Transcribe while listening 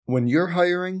When you're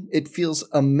hiring, it feels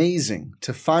amazing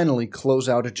to finally close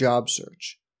out a job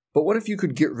search. But what if you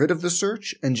could get rid of the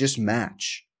search and just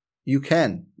match? You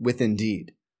can with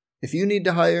Indeed. If you need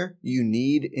to hire, you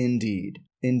need Indeed.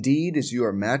 Indeed is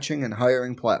your matching and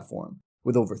hiring platform.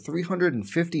 With over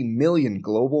 350 million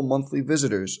global monthly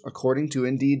visitors, according to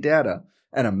Indeed data,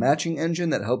 and a matching engine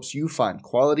that helps you find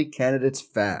quality candidates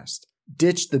fast.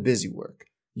 Ditch the busy work.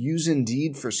 Use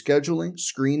Indeed for scheduling,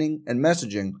 screening, and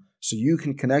messaging so you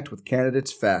can connect with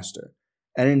candidates faster.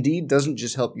 And Indeed doesn't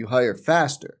just help you hire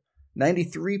faster.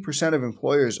 93% of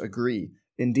employers agree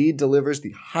Indeed delivers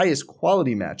the highest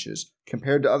quality matches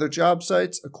compared to other job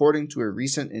sites, according to a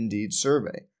recent Indeed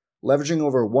survey. Leveraging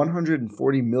over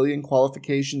 140 million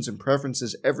qualifications and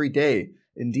preferences every day,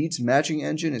 Indeed's matching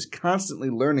engine is constantly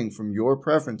learning from your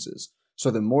preferences, so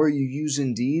the more you use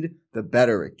Indeed, the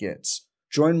better it gets.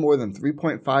 Join more than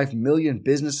 3.5 million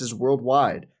businesses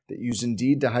worldwide that use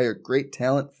Indeed to hire great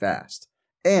talent fast.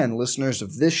 And listeners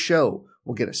of this show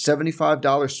will get a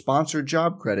 $75 sponsored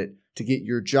job credit to get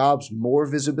your jobs more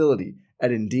visibility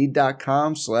at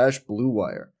Indeed.com/Blue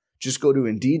Wire. Just go to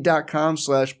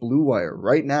Indeed.com/Blue Wire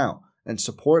right now and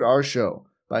support our show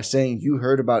by saying you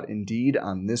heard about Indeed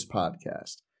on this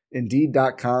podcast.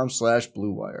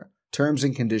 Indeed.com/Blue Wire. Terms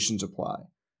and conditions apply.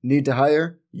 Need to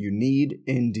hire? You need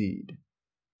Indeed.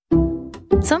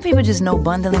 Some people just know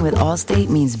bundling with Allstate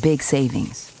means big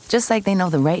savings. Just like they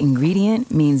know the right ingredient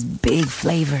means big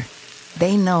flavor.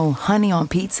 They know honey on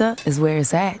pizza is where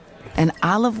it's at. And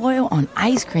olive oil on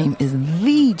ice cream is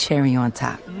the cherry on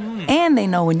top. And they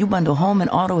know when you bundle home and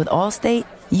auto with Allstate,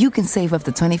 you can save up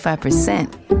to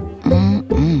 25%.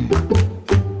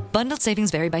 Bundled savings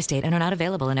vary by state and are not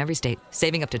available in every state.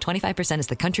 Saving up to 25% is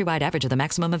the countrywide average of the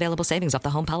maximum available savings off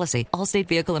the home policy. Allstate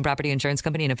Vehicle and Property Insurance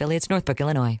Company and affiliates, Northbrook,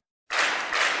 Illinois.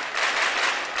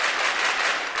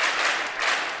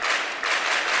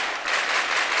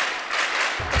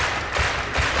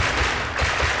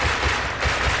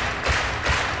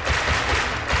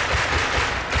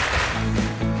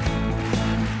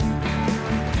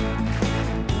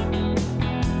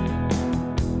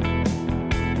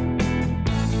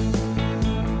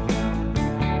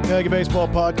 Aggie Baseball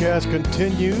Podcast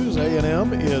continues.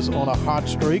 A&M is on a hot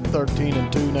streak,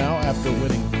 13-2 now after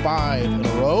winning 5 in a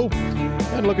row.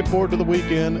 And looking forward to the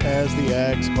weekend as the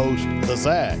Ags host the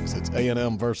Zags. It's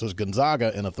A&M versus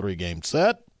Gonzaga in a 3-game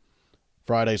set.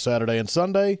 Friday, Saturday, and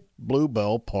Sunday,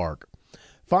 Bluebell Park.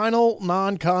 Final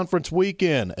non-conference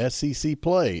weekend. SEC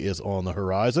play is on the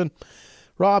horizon.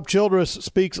 Rob Childress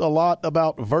speaks a lot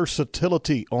about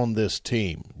versatility on this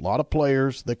team. A lot of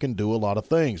players that can do a lot of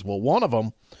things. Well, one of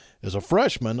them is a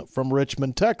freshman from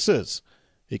Richmond, Texas.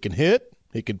 He can hit,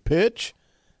 he can pitch,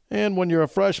 and when you're a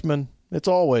freshman, it's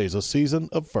always a season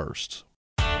of firsts.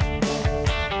 That's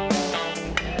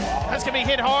going to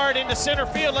be hit hard into center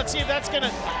field. Let's see if that's going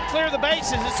to clear the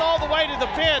bases. It's all the way to the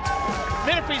fence.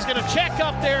 Menefee's going to check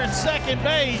up there at second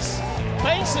base.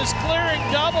 Bases clearing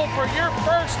double for your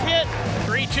first hit.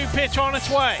 3-2 pitch on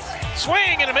its way.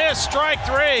 Swing and a miss, strike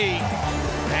 3.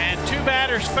 And 2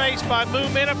 batters faced by Moo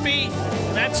Menefee.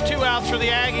 That's 2 outs for the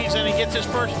Aggies, and he gets his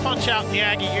first punch out in the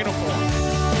Aggie uniform.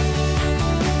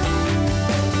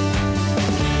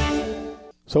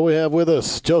 So we have with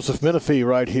us Joseph Menefee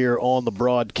right here on the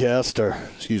broadcast, or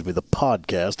excuse me, the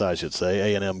podcast, I should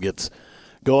say. A&M gets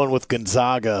going with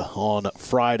Gonzaga on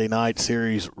Friday night.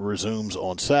 Series resumes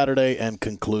on Saturday and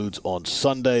concludes on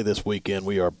Sunday. This weekend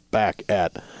we are back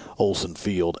at Olsen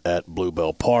Field at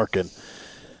Bluebell Park, and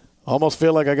I almost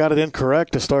feel like I got it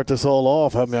incorrect to start this all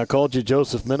off. I mean, I called you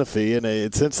Joseph Menefee, and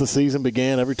since the season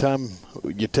began, every time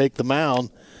you take the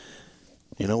mound,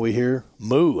 you know, we hear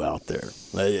Moo out there.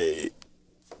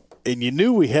 And you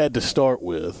knew we had to start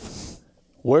with,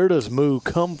 where does Moo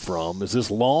come from? Is this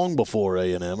long before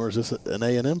A&M, or is this an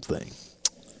A&M thing?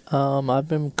 I've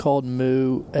been called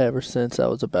Moo ever since I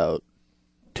was about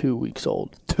 2 weeks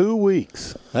old. 2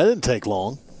 weeks? That didn't take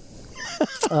long.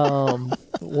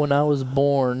 When I was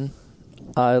born,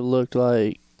 I looked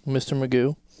like Mr.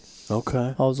 Magoo.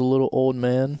 Okay. I was a little old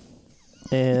man,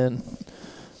 and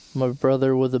my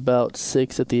brother was about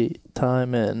 6 at the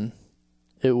time, and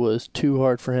it was too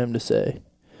hard for him to say.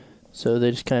 So they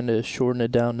just kind of shortened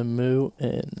it down to Moo,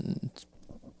 and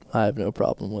I have no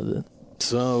problem with it.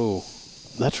 So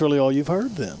that's really all you've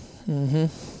heard then? Mm-hmm.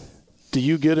 Do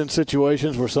you get in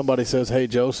situations where somebody says, hey,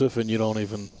 Joseph, and you don't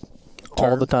even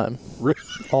turn? All the time.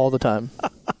 All the time.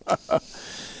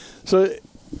 So,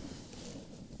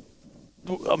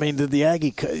 I mean, did the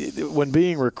Aggie, when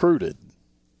being recruited,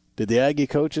 did the Aggie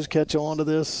coaches catch on to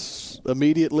this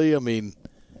immediately? I mean,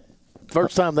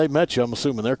 First time they met you, I'm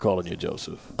assuming they're calling you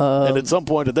Joseph. And at some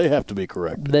point, did they have to be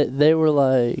correct? They were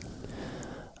like,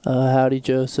 howdy,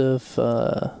 Joseph.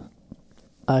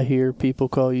 I hear people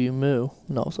call you Moo.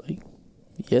 And I was like,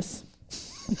 yes.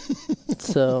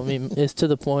 So, I mean, it's to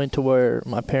the point to where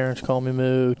my parents call me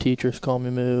Moo, teachers call me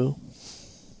Moo.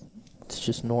 It's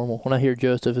just normal. When I hear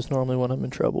Joseph, it's normally when I'm in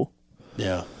trouble.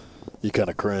 Yeah. You kind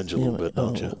of cringe a little bit,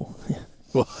 don't you? Yeah.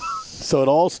 Well, so it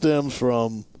all stems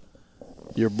from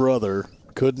your brother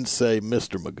couldn't say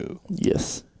Mr. Magoo.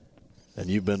 Yes. And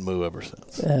you've been Moo ever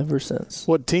since. Ever since.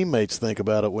 What teammates think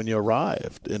about it when you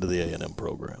arrived into the A&M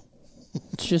program?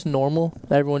 It's just normal.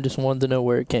 Everyone just wanted to know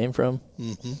where it came from.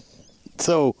 Mm-hmm.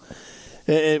 So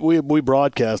we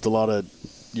broadcast a lot of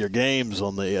your games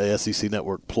on the SEC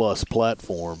Network Plus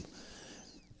platform,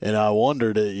 and I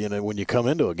wondered, when you come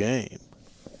into a game,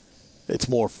 it's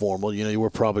more formal. We're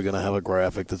probably going to have a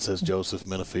graphic that says Joseph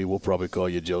Menefee. We'll probably call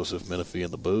you Joseph Menefee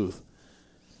in the booth.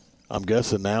 I'm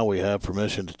guessing now we have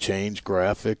permission to change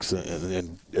graphics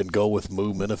and go with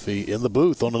Moo Menefee in the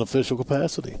booth on an official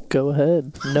capacity. Go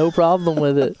ahead. No problem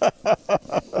with it.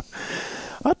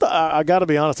 I got to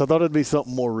be honest, I thought it'd be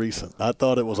something more recent. I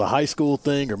thought it was a high school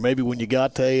thing or maybe when you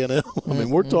got to A&M. I mean,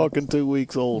 we're talking 2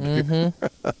 weeks old here.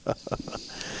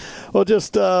 Well,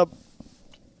 just, your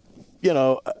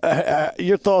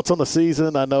thoughts on the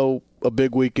season. I know a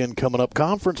big weekend coming up.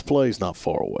 Conference play's not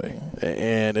far away.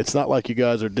 And it's not like you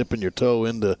guys are dipping your toe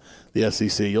into the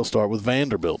SEC. You'll start with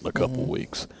Vanderbilt in a couple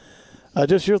weeks.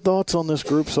 Just your thoughts on this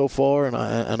group so far, and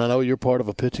I know you're part of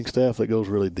a pitching staff that goes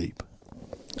really deep.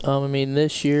 I mean,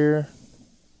 this year,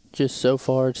 just so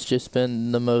far, it's just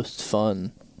been the most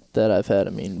fun that I've had. I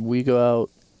mean, we go out,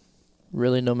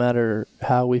 really no matter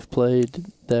how we've played,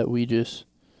 that we just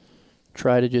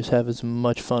try to just have as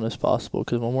much fun as possible.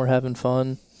 Because when we're having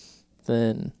fun,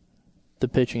 then the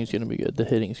pitching is going to be good, the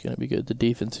hitting is going to be good, the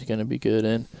defense is going to be good.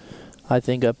 And I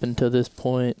think up until this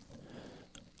point,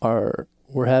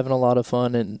 we're having a lot of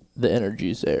fun and the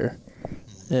energy's there.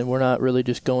 And we're not really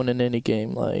just going in any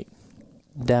game like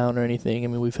down or anything. I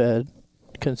mean, we've had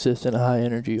consistent high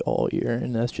energy all year,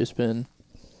 and that's just been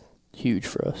huge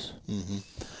for us. Mm-hmm.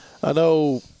 I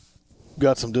know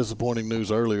got some disappointing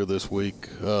news earlier this week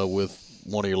with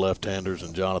one of your left-handers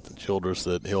and Jonathan Childress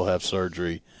that he'll have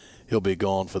surgery. He'll be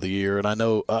gone for the year. And I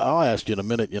know I'll ask you in a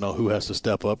minute, who has to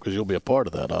step up because you'll be a part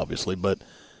of that, obviously. But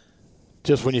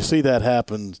just when you see that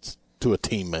happen to a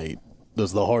teammate,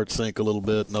 does the heart sink a little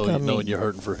bit knowing you're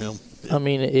hurting for him? I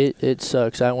mean, it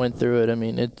sucks. I went through it. I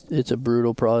mean, it's a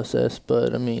brutal process,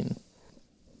 but I mean,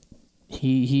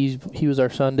 he was our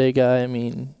Sunday guy. I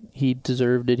mean, he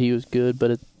deserved it. He was good,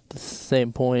 but at the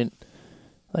same point,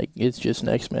 like, it's just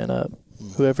next man up.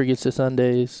 Whoever gets the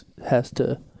Sundays has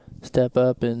to step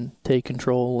up and take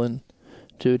control and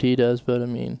do what he does. But I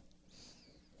mean,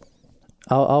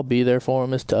 I'll be there for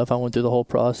him. It's tough. I went through the whole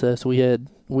process.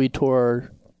 We tore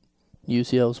our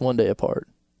UCLs 1 day apart.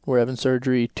 We're having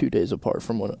surgery 2 days apart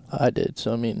from what I did.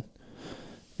 So, I mean,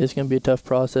 it's going to be a tough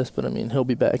process, but, I mean, he'll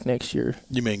be back next year.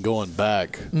 You mean going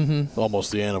back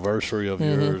almost the anniversary of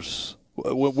yours?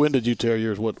 When did you tear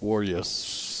yours? What were you?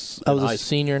 I was a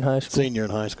senior in high school. Senior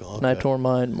in high school, okay. And I tore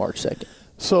mine March 2nd.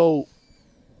 So,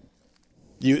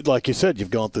 like you said, you've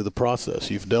gone through the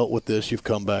process. You've dealt with this. You've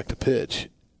come back to pitch.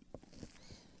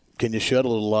 Can you shed a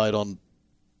little light on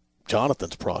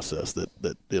Jonathan's process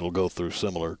that it'll go through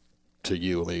similar to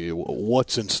you? I mean,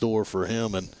 what's in store for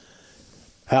him, and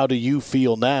how do you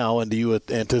feel now, and do you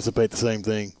anticipate the same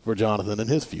thing for Jonathan in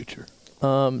his future?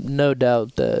 No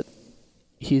doubt that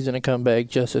he's going to come back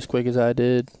just as quick as I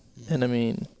did. And, I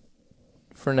mean,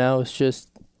 for now it's just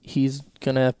he's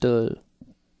going to have to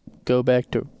go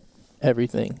back to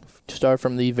everything, start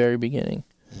from the very beginning,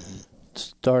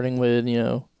 starting with,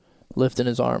 lifting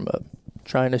his arm up,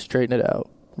 trying to straighten it out,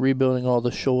 rebuilding all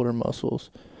the shoulder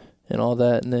muscles and all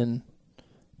that. And then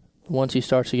once he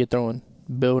starts to get throwing,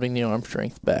 building the arm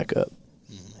strength back up,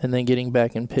 and then getting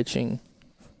back in pitching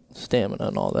stamina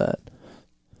and all that.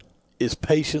 Is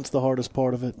patience the hardest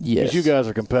part of it? Yes. Because you guys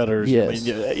are competitors. Yes.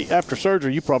 I mean, after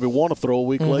surgery, you probably want to throw a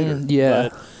week later. Yeah.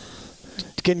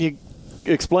 But can you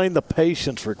explain the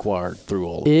patience required through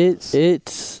all of this?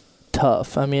 It's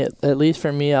tough. I mean, at least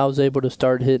for me, I was able to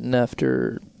start hitting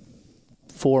after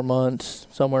 4 months,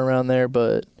 somewhere around there.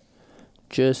 But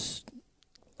just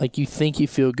like you think you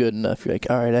feel good enough. You're like,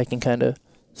 all right, I can kind of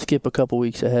skip a couple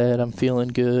weeks ahead. I'm feeling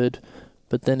good.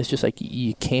 But then it's just like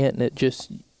you can't, and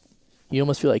you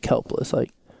almost feel like helpless.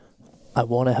 Like, I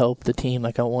want to help the team,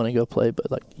 like I want to go play, but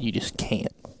like you just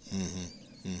can't.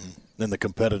 Then the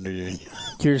competitor,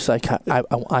 you're just like,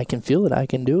 I can feel it. I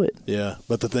can do it. Yeah,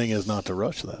 but the thing is not to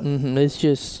rush that. It's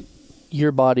just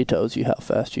your body tells you how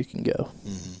fast you can go.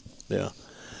 Mm-hmm. Yeah.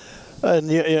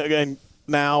 And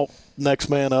now, next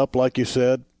man up, like you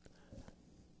said,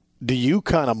 do you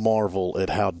kind of marvel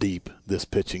at how deep this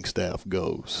pitching staff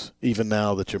goes, even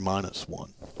now that you're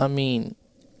 -1? I mean,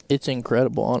 it's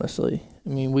incredible, honestly. I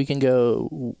mean, we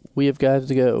have guys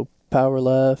to go power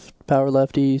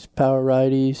lefties, power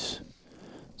righties,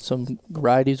 some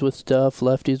righties with stuff,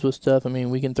 lefties with stuff. I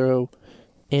mean, we can throw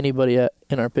anybody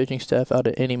in our pitching staff out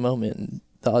at any moment, and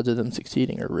the odds of them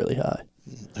succeeding are really high.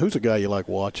 Who's a guy you like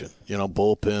watching?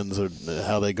 Bullpens or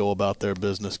how they go about their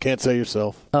business. Can't say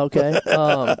yourself. Okay.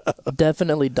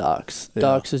 Definitely Docs. Yeah.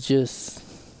 Docs is just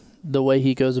the way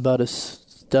he goes about his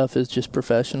stuff is just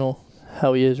professional.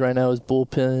 How he is right now is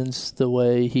bullpens, the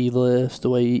way he lifts, the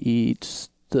way he eats,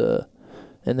 and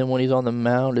then when he's on the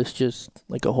mound, it's just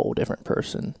like a whole different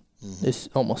person. Mm-hmm. It's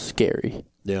almost scary.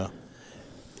 Yeah.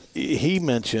 He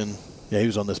mentioned, he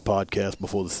was on this podcast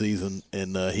before the season,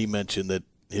 and he mentioned that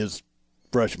his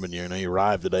freshman year, he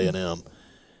arrived at A&M,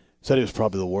 said he was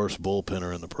probably the worst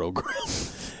bullpenner in the program.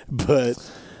 But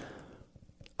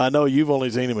I know you've only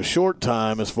seen him a short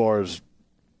time as far as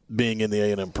being in the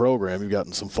A&M program. You've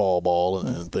gotten some fall ball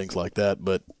and things like that.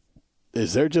 But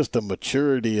is there just a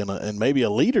maturity and maybe a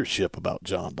leadership about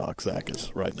John Doc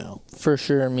Zakas right now? For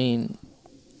sure. I mean,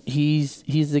 he's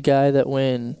the guy that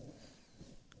when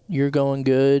you're going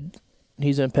good,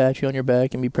 he's going to pat you on your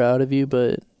back and be proud of you.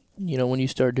 But when you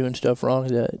start doing stuff wrong,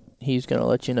 that he's going to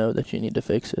let you know that you need to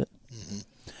fix it. Mm-hmm.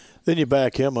 Then you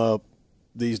back him up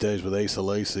these days with Asa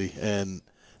Lacy. And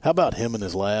how about him in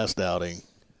his last outing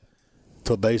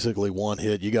to basically one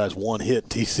hit? You guys one hit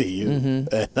TCU.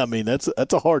 Mm-hmm. And, I mean, that's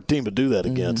a hard team to do that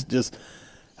against. Mm-hmm. Just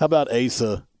how about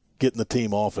Asa getting the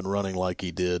team off and running like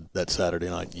he did that Saturday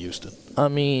night in Houston? I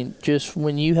mean, just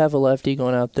when you have a lefty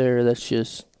going out there that's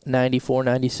just 94,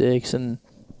 96, and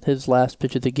his last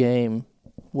pitch of the game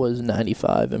was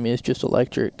 95. I mean, it's just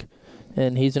electric.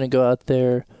 And he's going to go out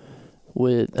there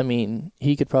with, I mean,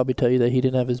 he could probably tell you that he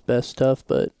didn't have his best stuff,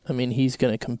 but, I mean, he's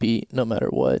going to compete no matter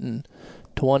what. And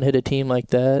to one-hit a team like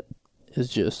that is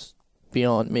just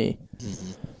beyond me.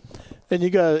 Mm-hmm. And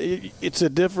it's a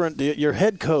different, your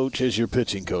head coach is your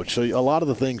pitching coach. So a lot of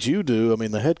the things you do, I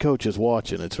mean, the head coach is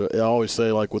watching. I always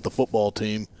say, like with the football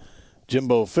team,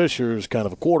 Jimbo Fisher is kind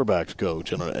of a quarterback's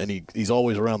coach, and he's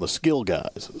always around the skill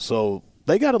guys. So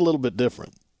they got a little bit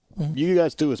different. Mm-hmm. You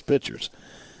guys do as pitchers,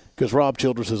 because Rob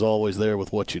Childress is always there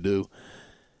with what you do.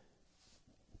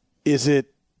 Is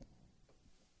it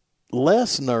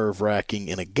less nerve-wracking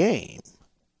in a game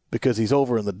because he's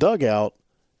over in the dugout?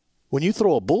 When you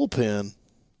throw a bullpen,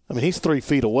 I mean, he's 3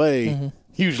 feet away, mm-hmm.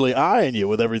 usually eyeing you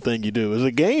with everything you do. Is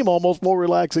a game almost more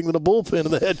relaxing than a bullpen and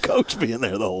the head coach being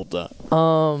there the whole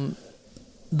time?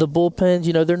 The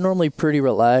bullpens, they're normally pretty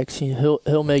relaxed.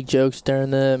 He'll make jokes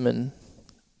during them, and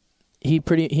he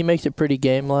makes it pretty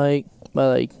game-like.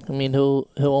 He'll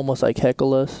almost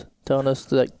heckle us, telling us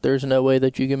that there's no way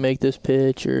that you can make this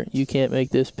pitch or you can't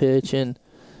make this pitch, and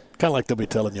kind of like they'll be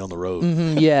telling you on the road.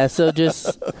 Mm-hmm, yeah. So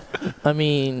just,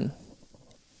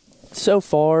 so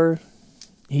far,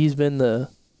 he's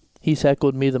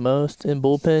heckled me the most in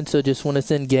bullpen. So just when it's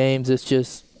in games, it's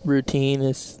just routine.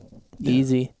 It's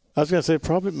easy. I was going to say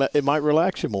probably it might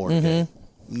relax you more in game,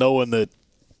 knowing that,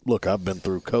 look, I've been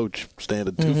through coach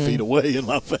standing 2 feet away in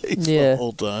my face the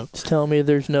whole time. Just telling me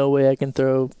there's no way I can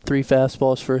throw 3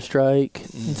 fastballs for a strike,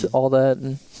 and all that.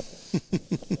 And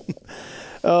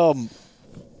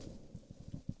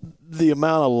the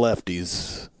amount of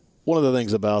lefties, one of the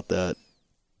things about that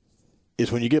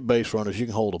is when you get base runners, you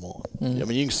can hold them on. Mm-hmm. I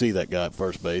mean, you can see that guy at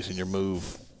first base, and your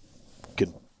move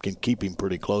can keep him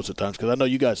pretty close at times. Because I know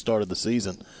you guys started the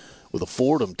season with a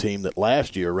Fordham team that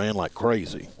last year ran like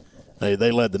crazy.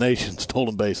 They led the nation,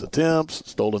 stolen base attempts,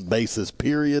 stolen bases,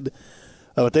 period.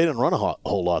 But they didn't run a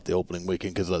whole lot the opening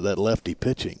weekend because that lefty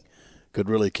pitching could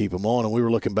really keep them on. And we were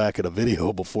looking back at a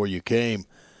video before you came.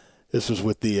 This was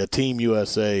with the Team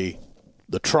USA,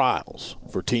 the trials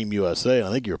for Team USA. And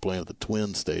I think you were playing at the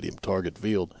Twin Stadium, Target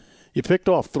Field. You picked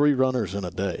off 3 runners in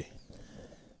a day.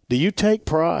 Do you take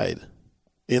pride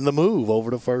in the move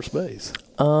over to first base?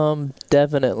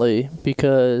 Definitely,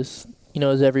 because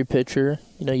as every pitcher,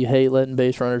 you hate letting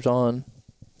base runners on.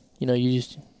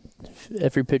 If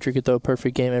every pitcher could throw a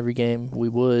perfect game every game, we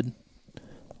would.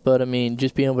 But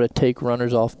just being able to take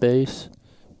runners off base,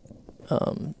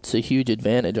 it's a huge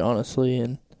advantage, honestly,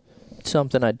 and it's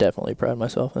something I definitely pride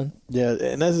myself in. Yeah,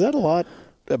 and is that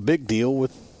a big deal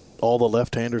with all the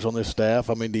left-handers on this staff?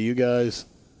 I mean, do you guys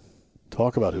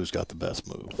talk about who's got the best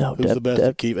move? No, who's the best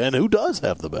to keep, and who does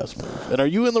have the best move? And are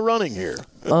you in the running here?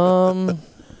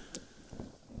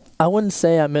 I wouldn't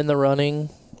say I'm in the running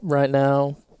right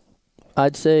now.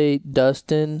 I'd say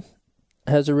Dustin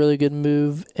has a really good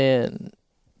move, and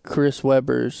Chris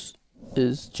Webber's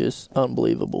is just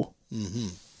unbelievable.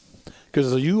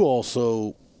 Because you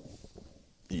also,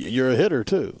 you're a hitter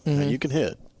too, and you can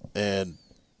hit. And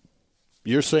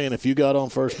you're saying if you got on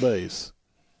first base,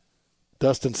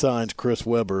 Dustin Signs, Chris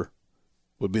Webber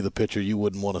would be the pitcher you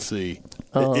wouldn't want to see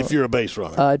if you're a base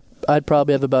runner. I'd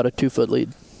probably have about a 2-foot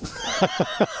lead.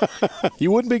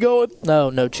 You wouldn't be going?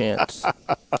 No chance.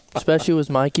 Especially with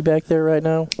Mikey back there right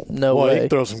now. No way. He can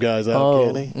throw some guys out,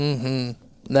 can he?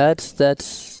 Mm-hmm.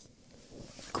 That's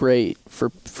great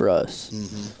for us.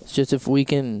 It's just if we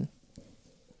can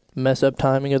mess up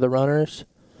timing of the runners,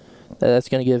 that's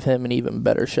going to give him an even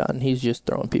better shot. And he's just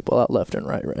throwing people out left and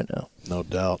right now. No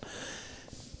doubt.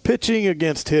 Pitching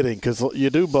against hitting, because you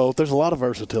do both. There's a lot of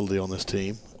versatility on this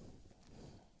team.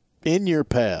 In your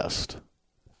past,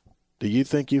 do you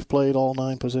think you've played all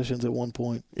 9 positions at one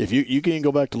point? If you can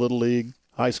go back to Little League,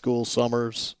 high school,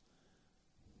 summers,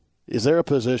 is there a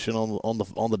position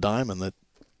on the diamond that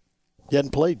you hadn't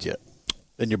played yet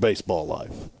in your baseball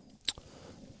life?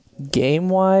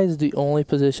 Game-wise, the only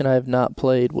position I have not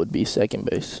played would be second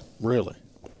base. Really?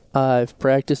 I've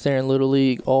practiced there in Little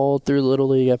League. All through Little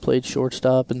League, I played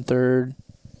shortstop and third.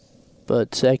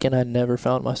 But second, I never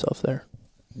found myself there.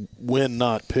 When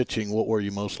not pitching, what were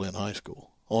you mostly in high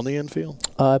school? On the infield?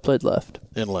 I played left.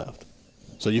 In left.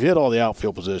 So you've hit all the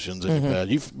outfield positions in your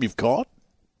past. You've caught?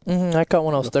 I caught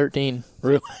when I was 13.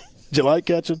 Really? Did you like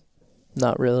catching?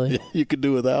 Not really. You could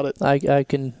do without it? I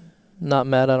can. Not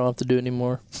mad I don't have to do it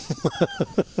anymore.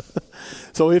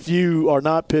 So if you are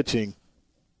not pitching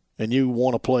and you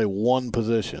want to play one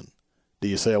position, do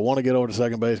you say, I want to get over to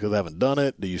second base because I haven't done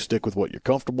it? Do you stick with what you're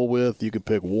comfortable with? You can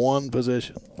pick one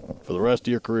position for the rest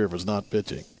of your career if it's not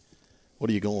pitching. What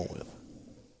are you going with?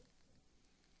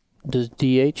 Does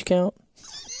DH count?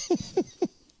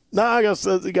 No, I guess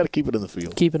you got to keep it in the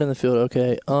field. Keep it in the field,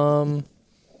 okay.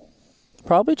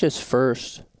 Probably just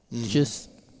first. Just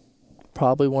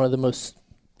probably one of the most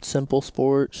simple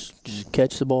sports. Just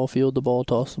catch the ball, field the ball,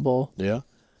 toss the ball. Yeah.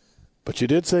 But you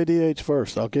did say DH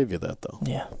first. I'll give you that, though.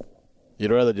 Yeah.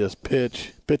 You'd rather just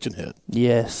pitch and hit.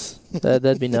 Yes.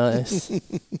 That'd be nice.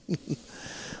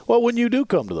 Well, when you do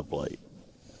come to the plate,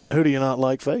 who do you not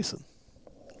like facing?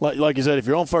 Like you said, if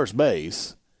you're on first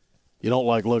base, you don't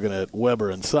like looking at Weber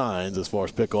and Signs as far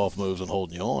as pickoff moves and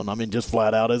holding you on. I mean, just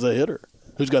flat out as a hitter.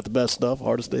 Who's got the best stuff,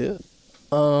 hardest to hit?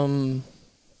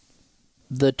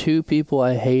 The 2 people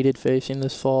I hated facing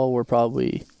this fall were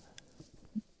probably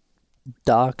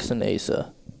Docs and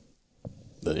Asa.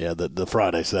 The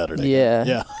Friday, Saturday.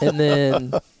 Yeah. And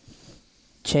then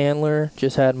Chandler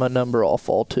just had my number all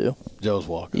fall too. Joe's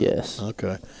walking. Yes.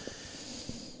 Okay.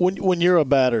 When you're a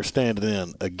batter standing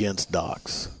in against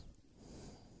Docs,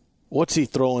 what's he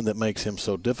throwing that makes him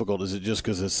so difficult? Is it just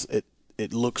because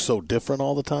it looks so different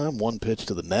all the time, one pitch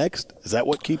to the next? Is that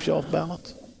what keeps you off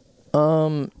balance?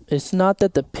 It's not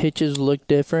that the pitches look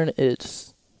different.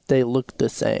 It's they look the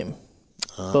same.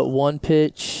 But one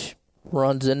pitch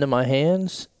runs into my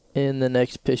hands, and the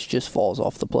next pitch just falls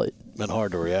off the plate. Been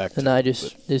hard to react and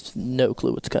to. It's no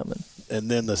clue what's coming. And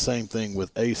then the same thing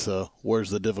with Asa. Where's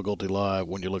the difficulty lie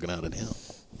when you're looking out at him?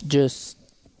 Just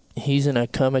he's going to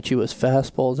come at you with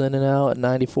fastballs in and out at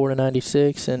 94 to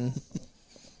 96, and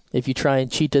if you try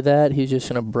and cheat to that, he's just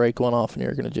going to break one off, and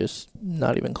you're going to just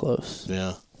not even close.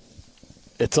 Yeah.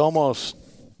 It's almost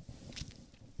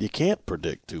you can't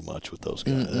predict too much with those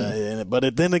guys.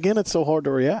 But then again, it's so hard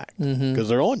to react because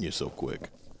they're on you so quick.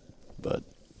 But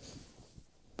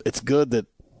it's good that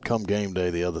come game day,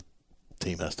 the other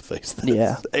team has to face that.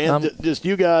 Yeah. And just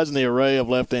you guys and the array of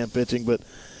left-hand pitching. But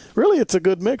really, it's a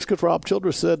good mix because Rob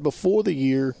Childress said before the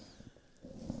year,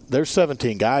 there's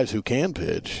 17 guys who can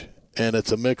pitch, and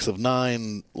it's a mix of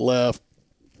 9 left,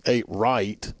 8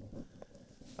 right.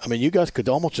 I mean, you guys could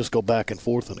almost just go back and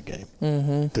forth in a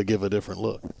game to give a different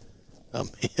look. I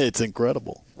mean, it's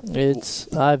incredible.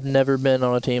 I've never been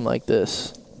on a team like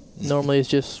this. Normally it's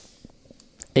just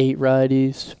 8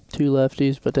 righties, 2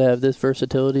 lefties, but to have this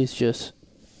versatility is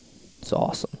it's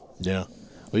awesome. Yeah.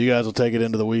 Well, you guys will take it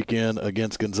into the weekend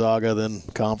against Gonzaga, then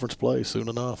conference play soon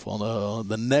enough on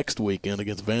the next weekend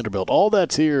against Vanderbilt. All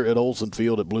that's here at Olsen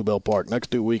Field at Bluebell Park. Next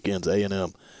 2 weekends,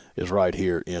 A&M is right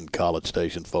here in College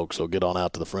Station, folks. So get on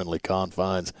out to the friendly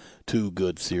confines. 2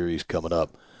 good series coming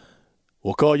up.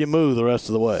 We'll call you Moo the rest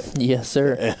of the way. Yes,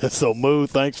 sir. So, Moo,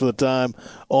 thanks for the time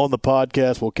on the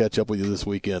podcast. We'll catch up with you this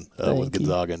weekend with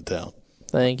Gonzaga in town.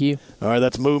 Thank you. All right,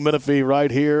 that's Moo Menefee right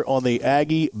here on the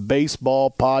Aggie Baseball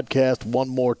Podcast one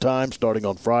more time. Starting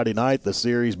on Friday night, the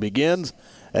series begins.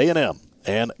 A&M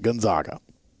and Gonzaga.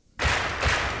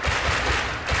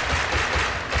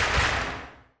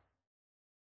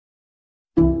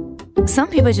 Some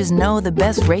people just know the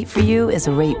best rate for you is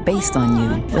a rate based on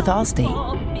you with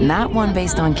Allstate, not one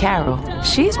based on Carol.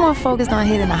 She's more focused on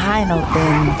hitting a high note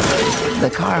than the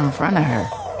car in front of her.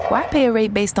 Why pay a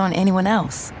rate based on anyone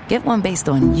else? Get one based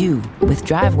on you with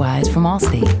DriveWise from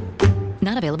Allstate.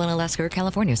 Not available in Alaska or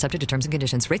California, subject to terms and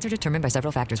conditions. Rates are determined by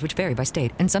several factors, which vary by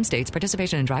state. In some states,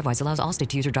 participation in DriveWise allows Allstate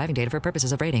to use your driving data for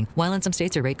purposes of rating. While in some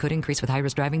states, your rate could increase with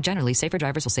high-risk driving. Generally, safer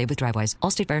drivers will save with DriveWise.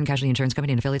 Allstate Fire and Casualty Insurance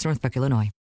Company and affiliates, Northbrook, Illinois.